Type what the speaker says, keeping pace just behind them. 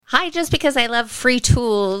Hi, just because I love free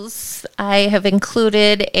tools, I have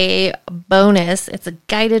included a bonus. It's a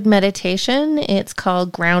guided meditation. It's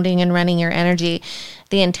called Grounding and Running Your Energy.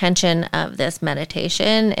 The intention of this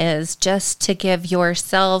meditation is just to give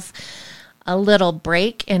yourself a little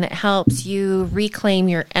break, and it helps you reclaim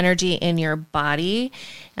your energy in your body,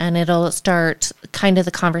 and it'll start kind of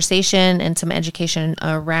the conversation and some education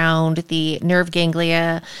around the nerve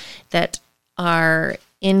ganglia that are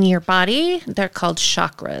in your body. They're called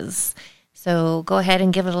chakras. So go ahead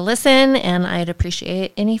and give it a listen, and I'd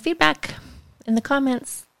appreciate any feedback in the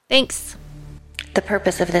comments. Thanks. The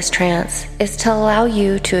purpose of this trance is to allow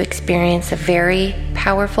you to experience a very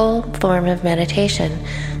powerful form of meditation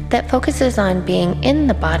that focuses on being in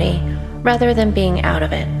the body rather than being out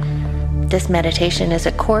of it. This meditation is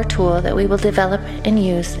a core tool that we will develop and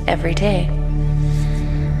use every day.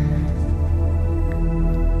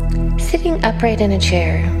 Sitting upright in a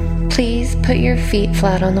chair, please put your feet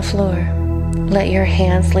flat on the floor. Let your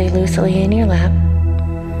hands lay loosely in your lap.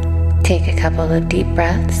 Take a couple of deep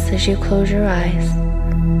breaths as you close your eyes.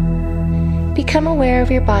 Become aware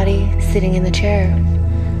of your body sitting in the chair.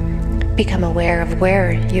 Become aware of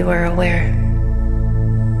where you are aware.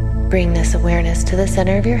 Bring this awareness to the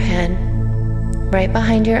center of your head, right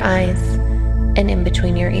behind your eyes, and in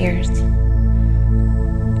between your ears.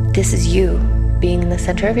 This is you being in the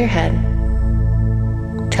center of your head.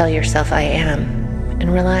 Tell yourself, I am,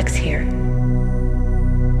 and relax here.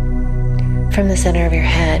 From the center of your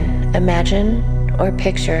head, imagine or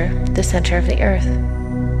picture the center of the earth.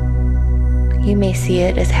 You may see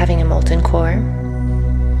it as having a molten core,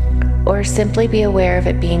 or simply be aware of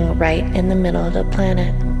it being right in the middle of the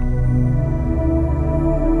planet.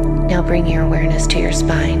 Now bring your awareness to your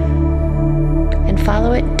spine and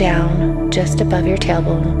follow it down just above your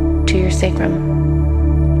tailbone to your sacrum.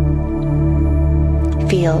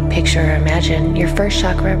 Feel, picture, or imagine your first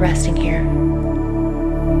chakra resting here.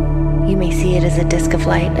 You may see it as a disc of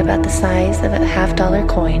light about the size of a $50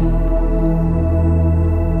 coin.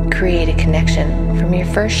 Create a connection from your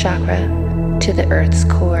first chakra to the earth's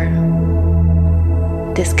core.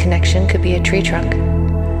 This connection could be a tree trunk,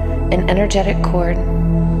 an energetic cord,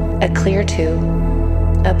 a clear tube,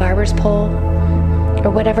 a barber's pole, or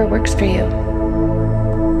whatever works for you.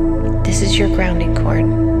 This is your grounding cord.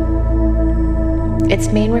 Its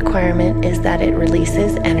main requirement is that it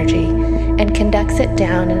releases energy and conducts it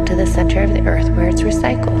down into the center of the earth where it's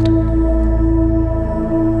recycled.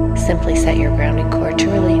 Simply set your grounding cord to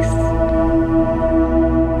release.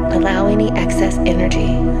 Allow any excess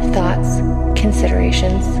energy, thoughts,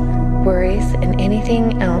 considerations, worries, and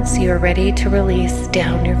anything else you are ready to release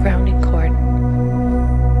down your grounding cord.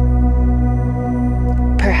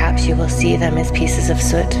 Perhaps you will see them as pieces of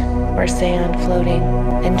soot or sand floating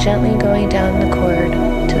and gently going down the cord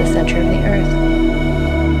to the center of the earth.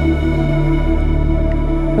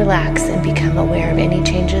 Relax and become aware of any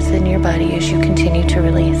changes in your body as you continue to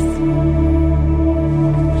release.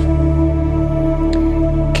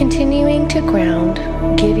 Continuing to ground,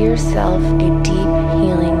 give yourself a deep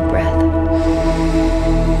healing breath.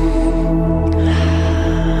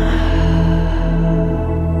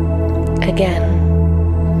 Again,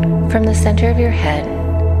 from the center of your head,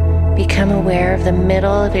 become aware of the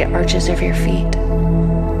middle of the arches of your feet.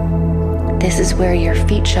 This is where your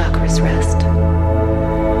feet chakras rest.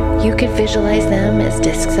 You could visualize them as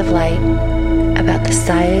discs of light about the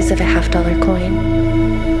size of a $50 coin.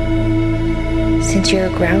 Since you're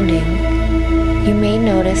grounding, you may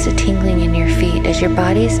notice a tingling in your feet as your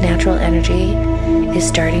body's natural energy is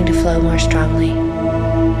starting to flow more strongly.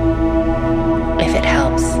 If it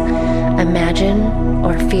helps, imagine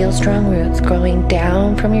or feel strong roots growing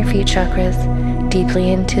down from your feet chakras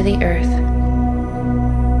deeply into the earth.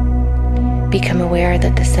 Become aware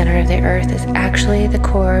that the center of the earth is actually the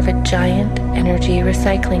core of a giant energy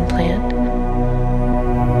recycling plant.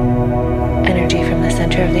 Energy from the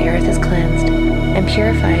center of the earth is cleansed and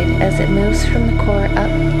purified as it moves from the core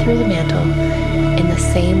up through the mantle in the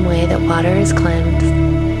same way that water is cleansed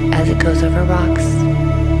as it goes over rocks,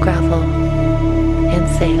 gravel, and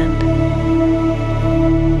sand.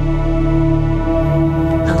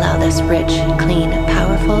 Allow this rich, clean,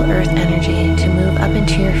 powerful earth energy to move up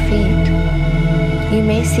into your feet. You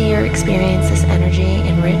may see or experience this energy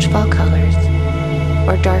in rich fall colors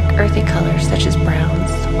or dark earthy colors such as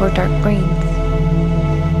browns or dark greens.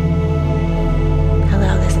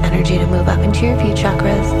 Allow this energy to move up into your feet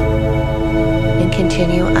chakras and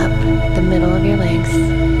continue up the middle of your legs.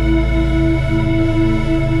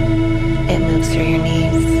 It moves through your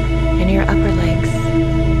knees and your upper legs.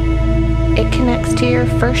 It connects to your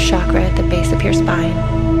first chakra at the base of your spine.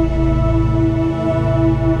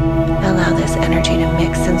 Allow this energy to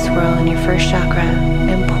mix and swirl in your first chakra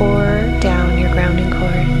and pour down your grounding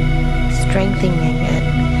cord, strengthening it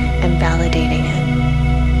and validating it.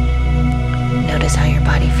 Notice how your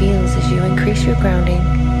body feels as you increase your grounding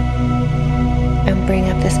and bring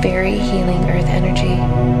up this very healing earth energy.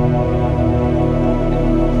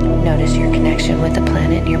 Notice your connection with the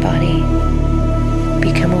planet in your body.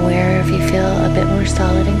 Become aware if you feel a bit more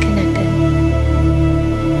solid and connected.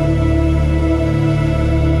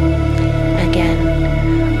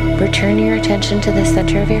 Again, return your attention to the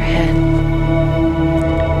center of your head,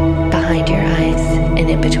 behind your eyes and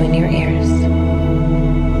in between your ears.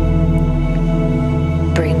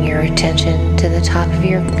 Bring your attention to the top of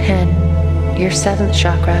your head, your 7th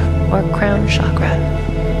chakra or crown chakra.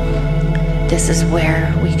 This is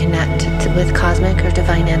where we connect with cosmic or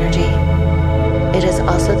divine energy. It is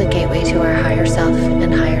also the gateway to our higher self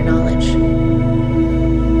and higher knowledge.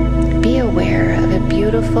 Be aware of a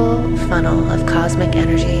beautiful funnel of cosmic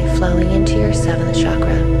energy flowing into your 7th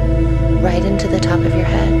chakra, right into the top of your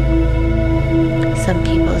head. Some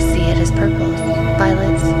people see it as purples,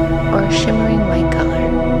 violets, or a shimmering white color.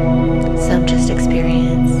 Some just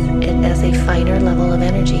experience it as a finer level of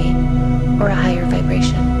energy or a higher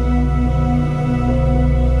vibration.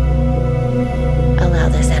 Allow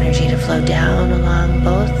this energy to flow down along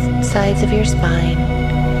both sides of your spine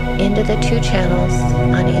into the 2 channels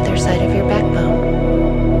on either side of your backbone.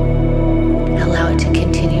 Allow it to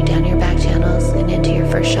continue down your back channels and into your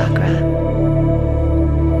first chakra.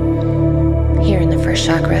 Here in the first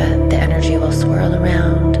chakra, the energy will swirl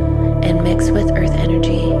around and mix with earth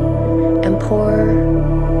energy and pour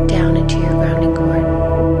down into your grounding cord.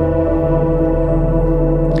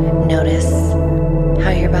 Notice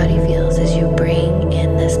how your body feels as you bring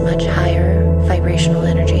in this much higher vibrational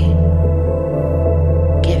energy.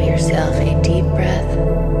 Give yourself a deep breath.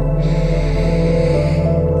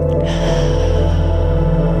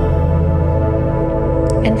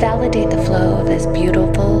 And validate the flow of this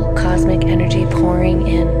beautiful cosmic energy pouring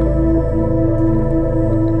in.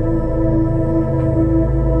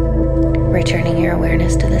 Returning your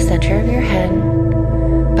awareness to the center of your head,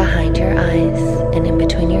 behind your eyes, and in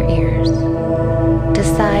between your ears.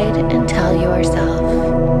 Decide and tell yourself,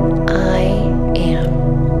 I am.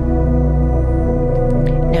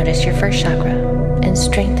 Notice your first chakra and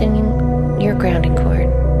strengthening your grounding cord.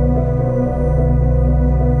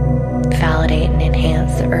 Validate and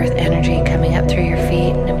enhance the earth energy coming up through your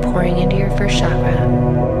feet and pouring into your first chakra.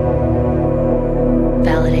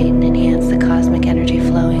 Validate and enhance the cosmic energy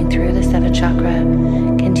flowing through the 7th chakra,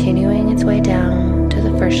 continuing its way down to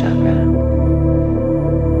the first chakra.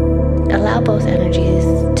 Allow both energies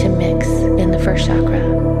to mix in the first chakra.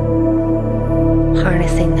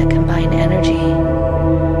 Harnessing the combined energy,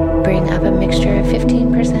 bring up a mixture of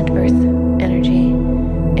 15% earth energy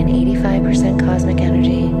and 85% cosmic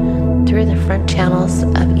energy through the front channels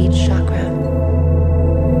of each chakra.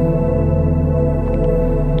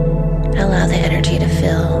 Allow the energy to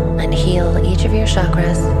fill and heal each of your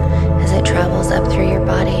chakras as it travels up through your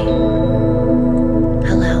body.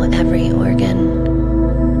 Allow every organ,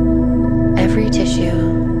 every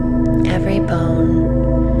tissue, every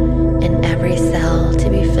bone, and every cell to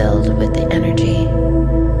be filled with the energy,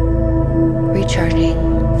 recharging,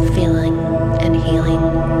 feeling, and healing.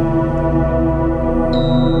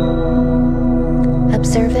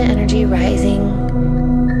 Observe the energy rising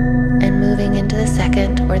and moving into the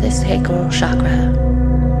 2nd or the sacral chakra,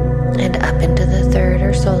 and up into the 3rd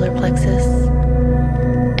or solar plexus,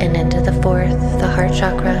 and into the 4th, the heart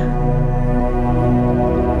chakra.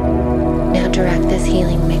 Now direct this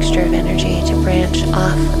healing mixture of energy to branch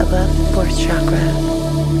off above the 4th chakra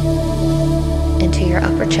into your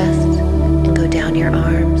upper chest and go down your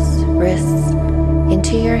arms, wrists,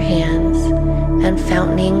 into your hands, and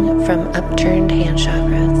fountaining from upturned hand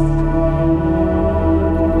chakras.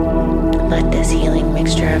 Let this healing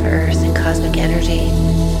mixture of earth and cosmic energy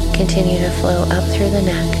continue to flow up through the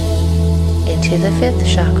neck, into the 5th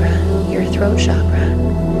chakra, your throat chakra,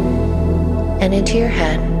 and into your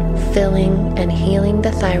head, filling and healing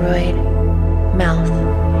the thyroid, mouth,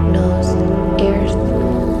 nose, ears,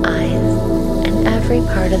 eyes, and every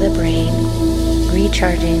part of the brain,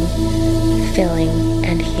 recharging, filling,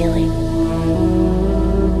 and healing.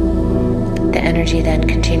 The energy then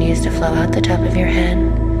continues to flow out the top of your head,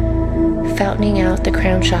 fountaining out the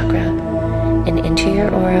crown chakra and into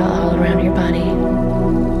your aura all around your body,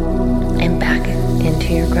 and back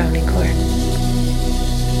into your grounding cord.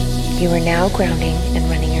 You are now grounding and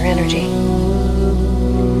running your energy.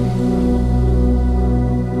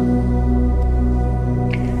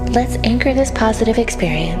 Let's anchor this positive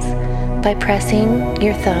experience by pressing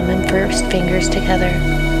your thumb and first fingers together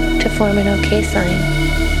to form an OK sign,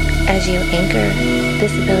 as you anchor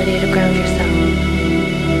this ability to ground yourself.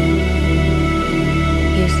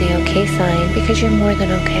 Use the okay sign because you're more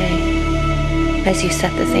than okay. As you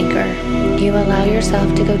set this anchor, you allow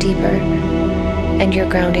yourself to go deeper and your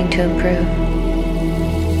grounding to improve.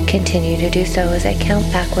 Continue to do so as I count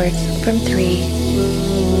backwards from 3,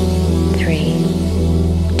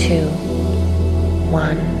 2,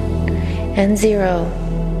 1, and 0.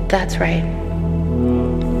 That's right.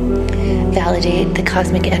 Validate the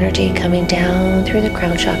cosmic energy coming down through the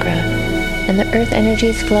crown chakra and the earth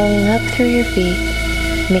energies flowing up through your feet,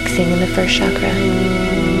 mixing in the first chakra.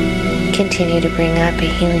 Continue to bring up a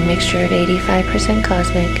healing mixture of 85%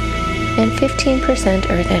 cosmic and 15%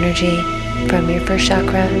 earth energy from your first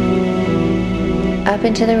chakra up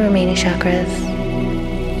into the remaining chakras,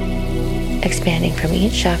 expanding from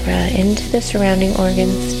each chakra into the surrounding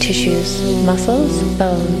organs, tissues, muscles,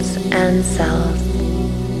 bones, and cells.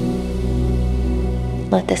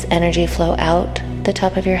 Let this energy flow out the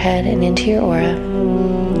top of your head and into your aura,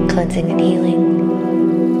 cleansing and healing.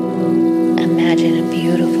 Imagine a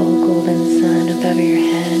beautiful golden sun above your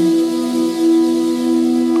head.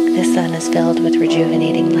 This sun is filled with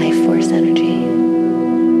rejuvenating life force energy.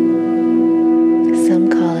 Some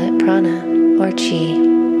call it Prana or Chi.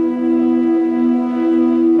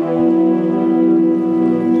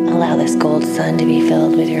 Allow this gold sun to be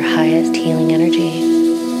filled with your highest healing energy.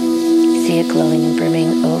 See it glowing and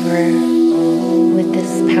brimming over with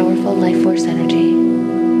this powerful life force energy.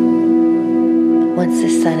 Once the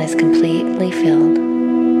sun is completely filled,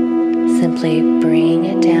 simply bring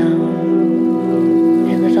it down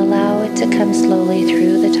and allow it to come slowly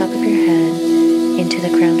through the top of your head into the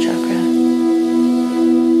crown chakra.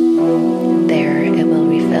 There it will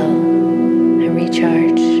refill and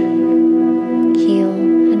recharge, heal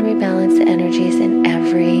and rebalance the energies in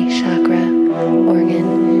every chakra,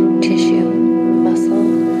 organ, tissue, muscle,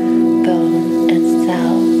 bone, and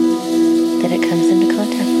cell that it comes into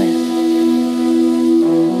contact with.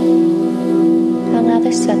 Allow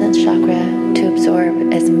the 7th chakra to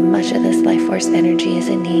absorb as much of this life force energy as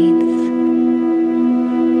it needs.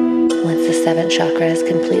 Once the 7th chakra is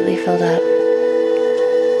completely filled up,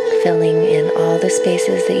 filling in all the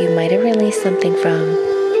spaces that you might have released something from,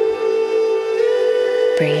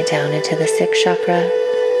 bring it down into the 6th chakra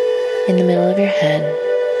in the middle of your head,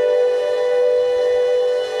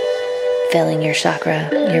 filling your chakra,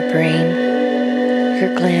 your brain,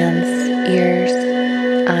 your glands, ears,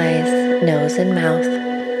 eyes, nose, and mouth.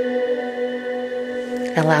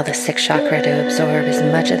 Allow the 6th chakra to absorb as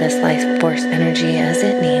much of this life force energy as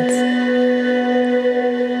it needs.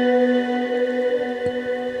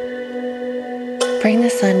 Bring the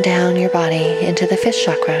sun down your body into the 5th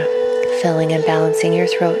chakra, filling and balancing your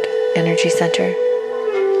throat energy center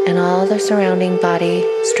and all the surrounding body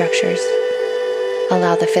structures.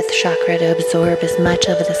 Allow the 5th chakra to absorb as much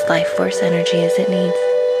of this life force energy as it needs.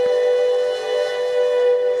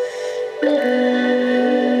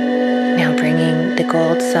 Now bringing the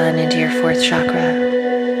gold sun into your 4th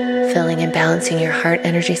chakra, filling and balancing your heart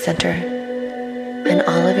energy center and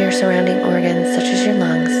all of your surrounding organs such as your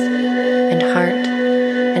lungs and heart,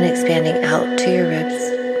 and expanding out to your ribs.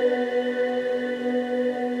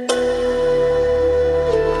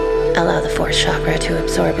 Allow the 4th chakra to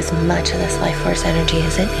absorb as much of this life force energy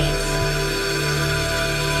as it needs.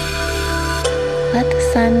 Let the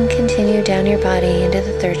sun continue down your body into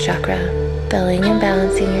the 3rd chakra, filling and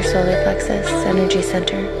balancing your solar plexus energy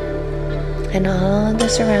center and all the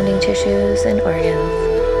surrounding tissues and organs,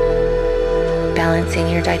 balancing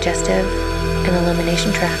your digestive and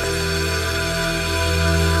elimination tracts.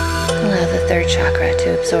 Allow the 3rd chakra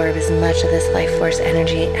to absorb as much of this life force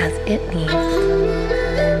energy as it needs.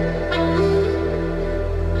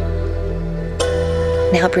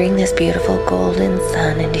 Now bring this beautiful golden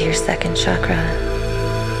sun into your 2nd chakra,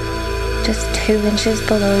 just 2 inches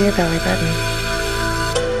below your belly button.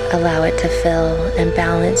 Allow it to fill and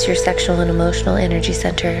balance your sexual and emotional energy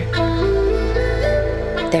center.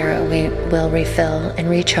 There it will refill and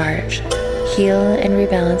recharge, heal and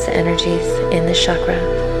rebalance the energies in this chakra,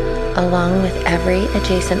 along with every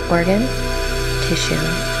adjacent organ, tissue,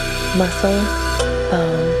 muscle,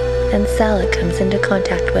 bone, and cell it comes into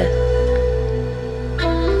contact with.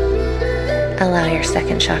 Allow your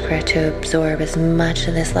 2nd chakra to absorb as much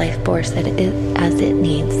of this life force as it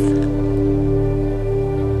needs.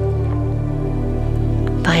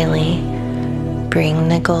 Finally, bring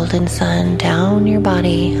the golden sun down your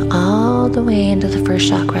body all the way into the 1st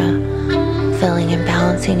chakra, filling and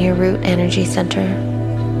balancing your root energy center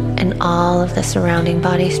and all of the surrounding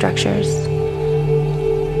body structures.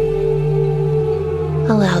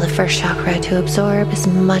 Allow the first chakra to absorb as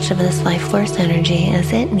much of this life force energy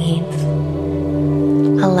as it needs,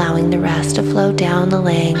 allowing the rest to flow down the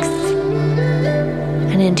legs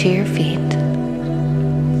and into your feet.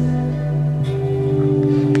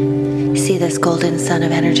 See this golden sun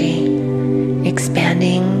of energy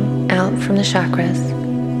expanding out from the chakras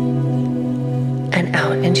and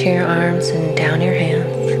out into your arms and down your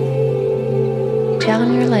hands,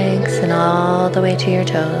 down your legs and all the way to your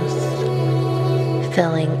toes,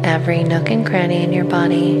 filling every nook and cranny in your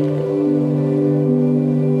body,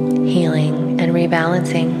 healing and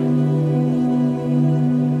rebalancing.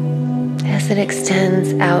 As it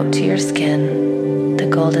extends out to your skin, the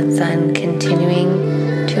golden sun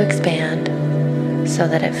continuing to expand so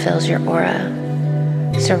that it fills your aura,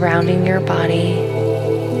 surrounding your body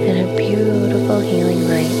in a beautiful healing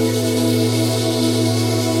light.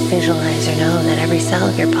 Visualize or know that every cell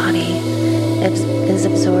of your body is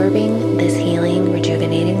absorbing this healing,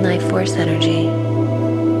 rejuvenating life force energy.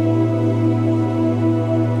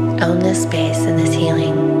 Own this space and this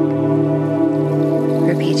healing.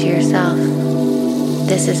 Repeat to yourself,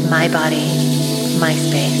 this is my body, my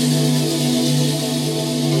space.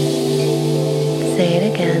 Say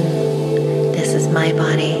it again, this is my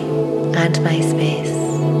body and my space.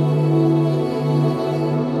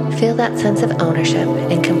 Feel that sense of ownership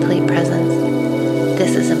and complete presence.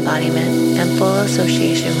 This is embodiment and full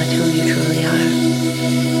association with who you truly are.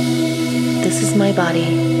 This is my body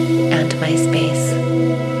and my space.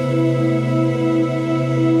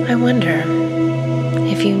 I wonder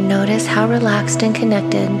if you notice how relaxed and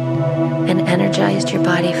connected and energized your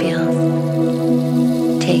body feels.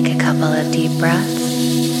 Take a couple of deep breaths.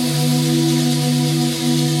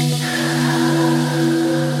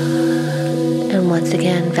 And once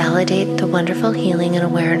again, validate the wonderful healing and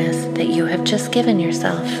awareness that you have just given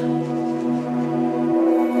yourself.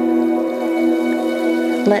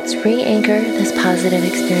 Let's re-anchor this positive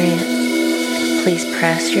experience. Please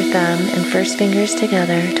press your thumb and first fingers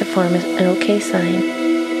together to form an OK sign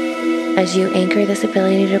as you anchor this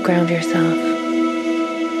ability to ground yourself.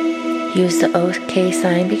 Use the OK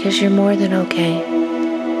sign because you're more than okay.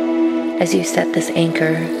 As you set this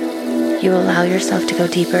anchor, you allow yourself to go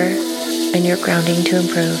deeper and your grounding to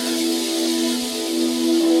improve.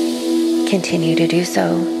 Continue to do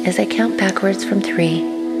so as I count backwards from 3,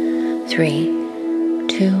 2,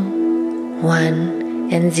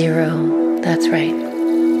 1, and 0. That's right.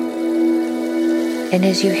 And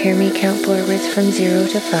as you hear me count forwards from 0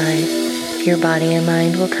 to 5, your body and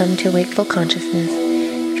mind will come to wakeful consciousness,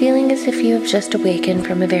 feeling as if you have just awakened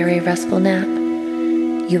from a very restful nap.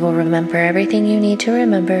 You will remember everything you need to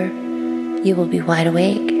remember. You will be wide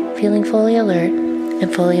awake, feeling fully alert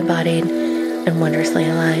and fully embodied and wondrously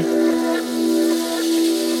alive.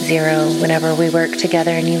 0, whenever we work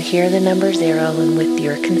together and you hear the number 0 and with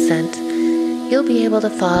your consent, you'll be able to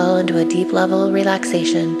fall into a deep level of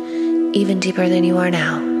relaxation, even deeper than you are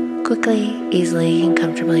now, quickly, easily, and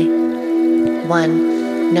comfortably.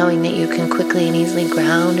 1, knowing that you can quickly and easily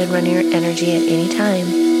ground and run your energy at any time,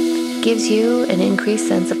 gives you an increased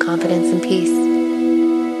sense of confidence and peace.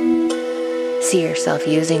 See yourself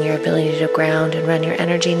using your ability to ground and run your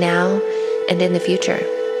energy now and in the future.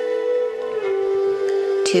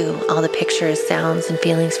 2, all the pictures, sounds, and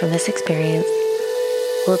feelings from this experience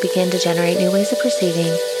will begin to generate new ways of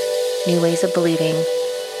perceiving, new ways of believing,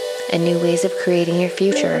 and new ways of creating your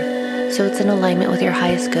future so it's in alignment with your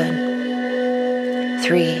highest good.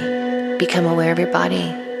 3, become aware of your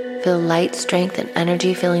body. Feel light, strength, and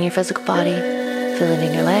energy filling your physical body. Feel it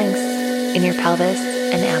in your legs, in your pelvis,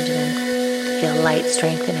 and abdomen. Feel light,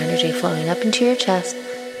 strength, and energy flowing up into your chest,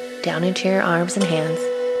 down into your arms and hands,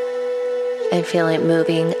 and feel it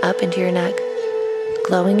moving up into your neck,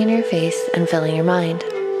 glowing in your face and filling your mind.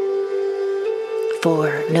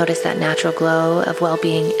 4, notice that natural glow of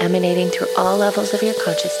well-being emanating through all levels of your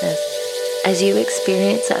consciousness as you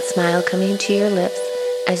experience that smile coming to your lips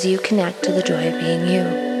as you connect to the joy of being you.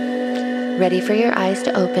 Ready for your eyes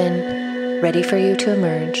to open, ready for you to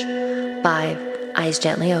emerge. 5, eyes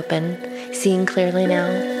gently open, seeing clearly now,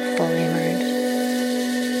 fully emerged.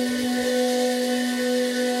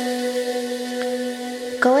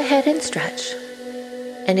 Go ahead and stretch.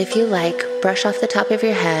 And if you like, brush off the top of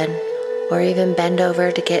your head or even bend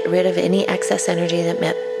over to get rid of any excess energy that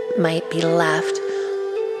might be left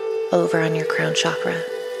over on your crown chakra.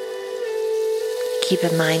 Keep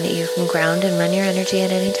in mind that you can ground and run your energy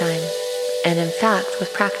at any time. And in fact,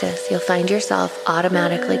 with practice, you'll find yourself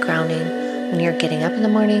automatically grounding when you're getting up in the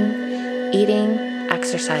morning, eating,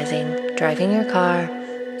 exercising, driving your car,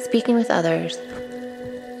 speaking with others,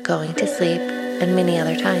 going to sleep, and many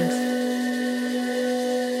other times.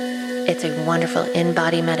 It's a wonderful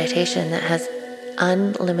in-body meditation that has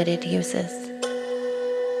unlimited uses.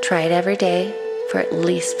 Try it every day for at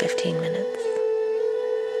least 15 minutes.